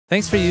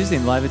Thanks for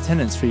using live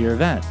attendance for your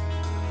event.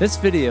 This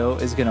video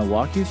is going to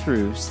walk you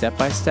through step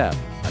by step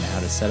on how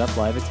to set up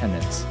live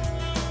attendance.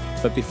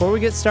 But before we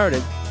get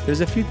started,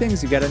 there's a few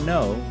things you got to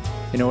know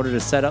in order to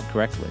set up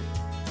correctly.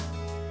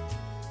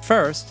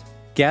 First,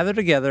 gather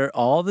together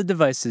all the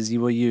devices you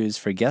will use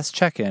for guest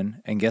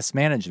check-in and guest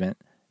management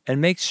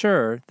and make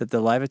sure that the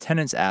live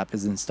attendance app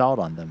is installed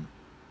on them.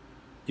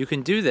 You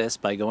can do this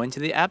by going to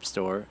the App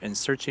Store and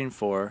searching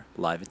for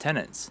live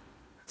attendance.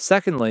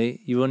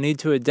 Secondly, you will need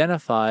to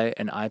identify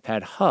an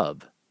iPad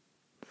hub.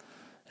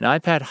 An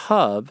iPad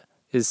hub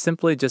is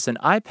simply just an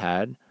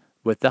iPad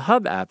with the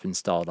Hub app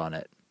installed on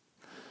it.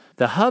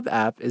 The Hub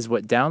app is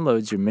what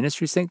downloads your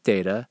Ministry Sync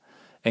data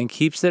and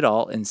keeps it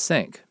all in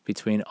sync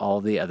between all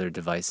the other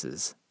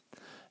devices.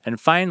 And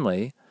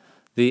finally,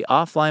 the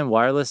offline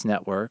wireless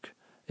network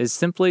is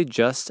simply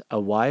just a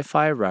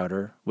Wi-Fi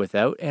router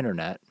without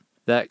internet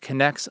that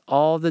connects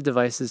all the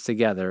devices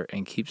together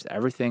and keeps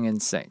everything in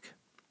sync.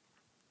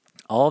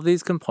 All of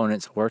these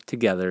components work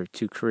together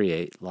to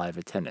create live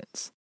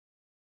attendance.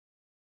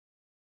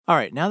 All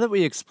right, now that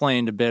we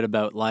explained a bit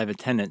about live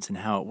attendance and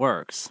how it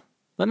works,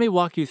 let me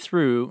walk you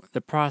through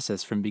the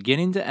process from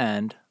beginning to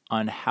end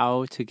on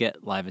how to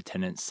get live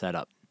attendance set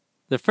up.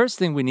 The first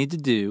thing we need to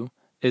do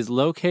is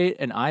locate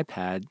an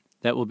iPad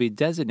that will be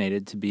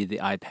designated to be the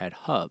iPad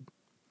hub.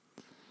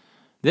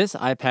 This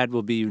iPad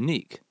will be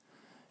unique.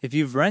 If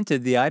you've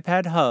rented the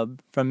iPad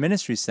hub from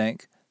Ministry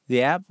Sync,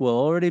 the app will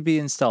already be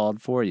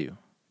installed for you.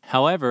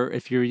 However,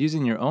 if you're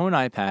using your own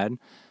iPad,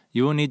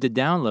 you will need to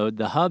download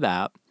the Hub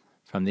app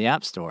from the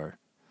App Store.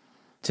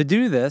 To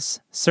do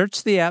this,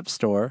 search the App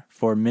Store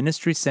for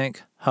Ministry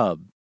Sync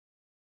Hub.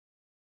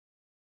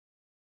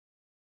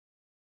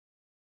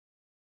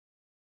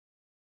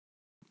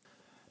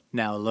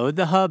 Now load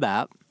the Hub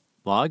app,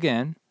 log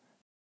in,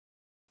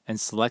 and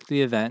select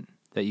the event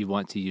that you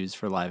want to use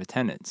for live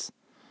attendance.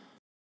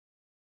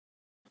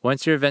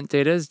 Once your event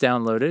data is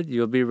downloaded,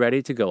 you'll be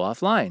ready to go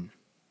offline.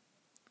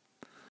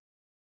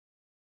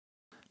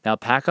 Now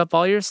pack up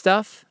all your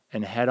stuff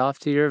and head off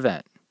to your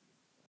event.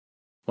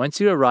 Once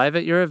you arrive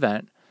at your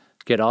event,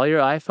 get all your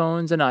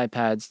iPhones and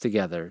iPads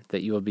together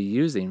that you will be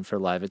using for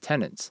live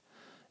attendance,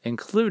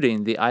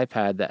 including the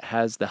iPad that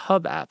has the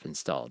Hub app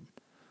installed.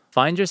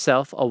 Find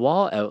yourself a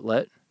wall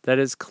outlet that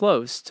is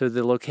close to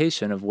the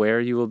location of where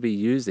you will be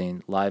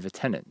using live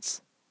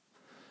attendance.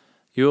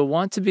 You will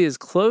want to be as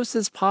close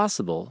as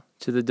possible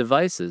to the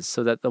devices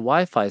so that the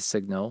Wi-Fi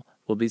signal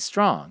will be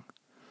strong.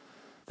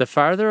 The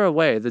farther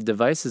away the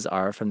devices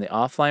are from the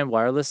offline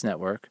wireless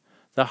network,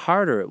 the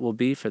harder it will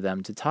be for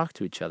them to talk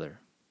to each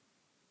other.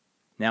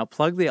 Now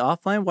plug the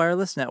offline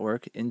wireless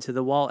network into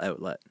the wall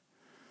outlet.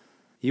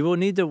 You will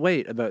need to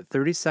wait about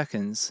 30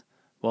 seconds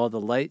while the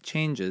light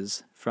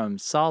changes from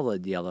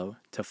solid yellow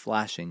to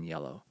flashing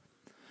yellow.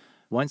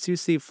 Once you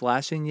see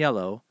flashing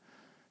yellow,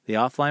 the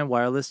offline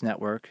wireless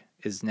network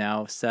is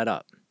now set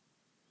up.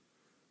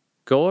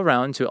 Go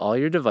around to all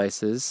your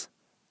devices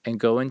and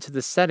go into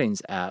the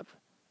Settings app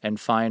and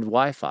find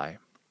Wi-Fi.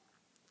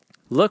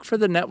 Look for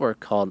the network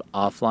called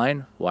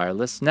Offline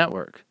Wireless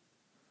Network.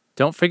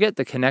 Don't forget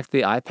to connect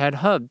the iPad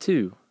hub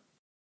too.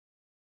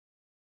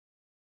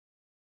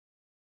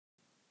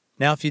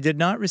 Now, if you did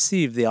not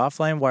receive the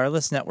offline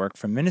wireless network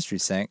from Ministry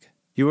Sync,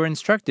 you were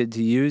instructed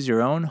to use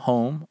your own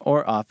home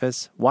or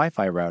office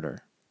Wi-Fi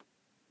router.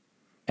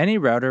 Any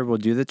router will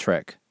do the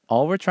trick.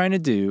 All we're trying to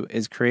do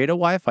is create a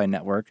Wi-Fi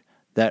network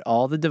that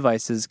all the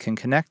devices can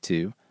connect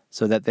to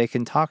so that they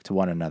can talk to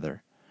one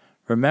another.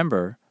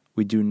 Remember,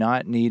 we do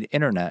not need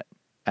internet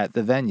at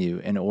the venue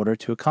in order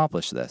to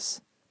accomplish this.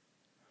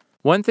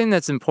 One thing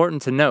that's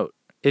important to note,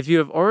 if you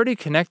have already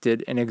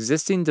connected an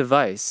existing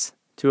device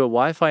to a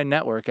Wi-Fi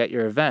network at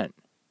your event,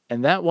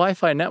 and that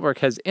Wi-Fi network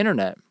has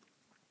internet,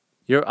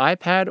 your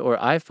iPad or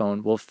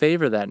iPhone will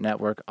favor that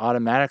network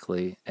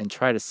automatically and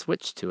try to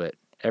switch to it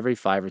every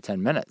 5 or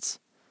 10 minutes.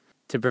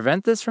 To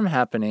prevent this from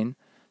happening,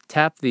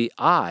 tap the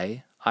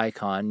I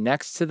icon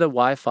next to the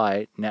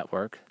Wi-Fi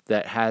network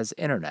that has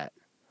internet.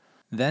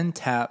 Then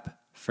tap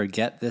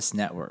Forget this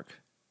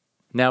network.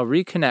 Now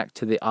reconnect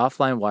to the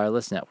offline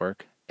wireless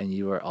network and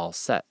you are all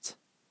set.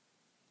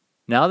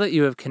 Now that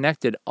you have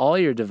connected all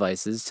your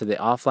devices to the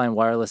offline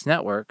wireless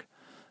network,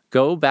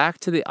 go back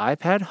to the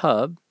iPad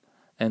hub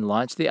and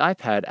launch the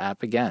iPad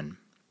app again.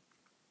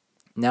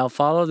 Now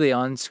follow the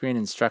on-screen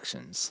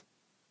instructions.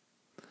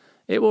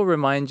 It will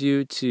remind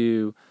you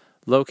to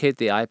locate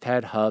the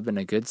iPad hub in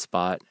a good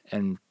spot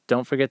and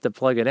don't forget to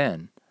plug it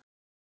in.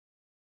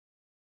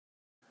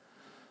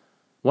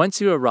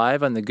 Once you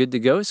arrive on the Good to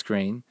Go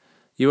screen,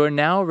 you are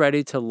now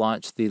ready to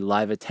launch the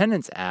Live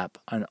Attendance app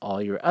on all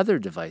your other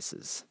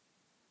devices.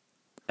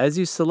 As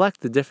you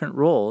select the different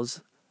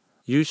roles,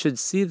 you should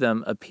see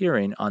them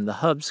appearing on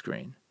the Hub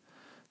screen.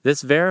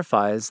 This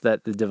verifies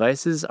that the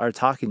devices are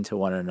talking to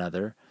one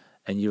another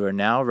and you are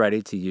now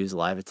ready to use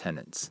live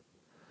attendance.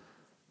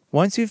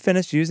 Once you've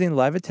finished using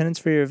live attendance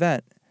for your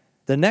event,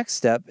 the next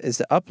step is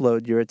to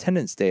upload your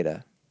attendance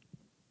data.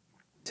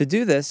 To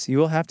do this, you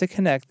will have to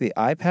connect the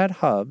iPad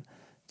hub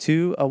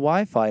to a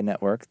Wi-Fi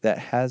network that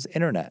has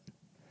internet.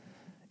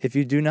 If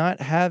you do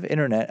not have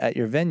internet at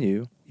your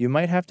venue, you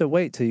might have to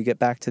wait till you get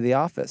back to the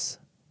office,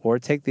 or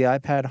take the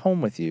iPad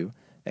home with you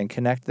and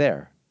connect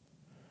there.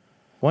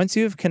 Once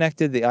you have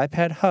connected the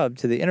iPad hub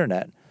to the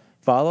internet,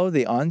 follow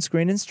the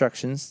on-screen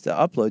instructions to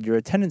upload your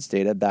attendance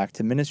data back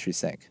to Ministry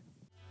Sync.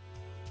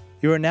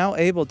 You are now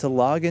able to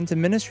log into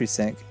Ministry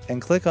Sync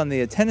and click on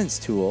the Attendance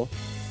tool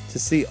to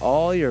see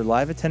all your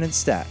live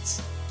attendance stats.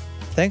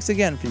 Thanks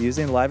again for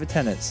using live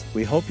attendance.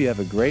 We hope you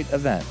have a great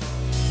event.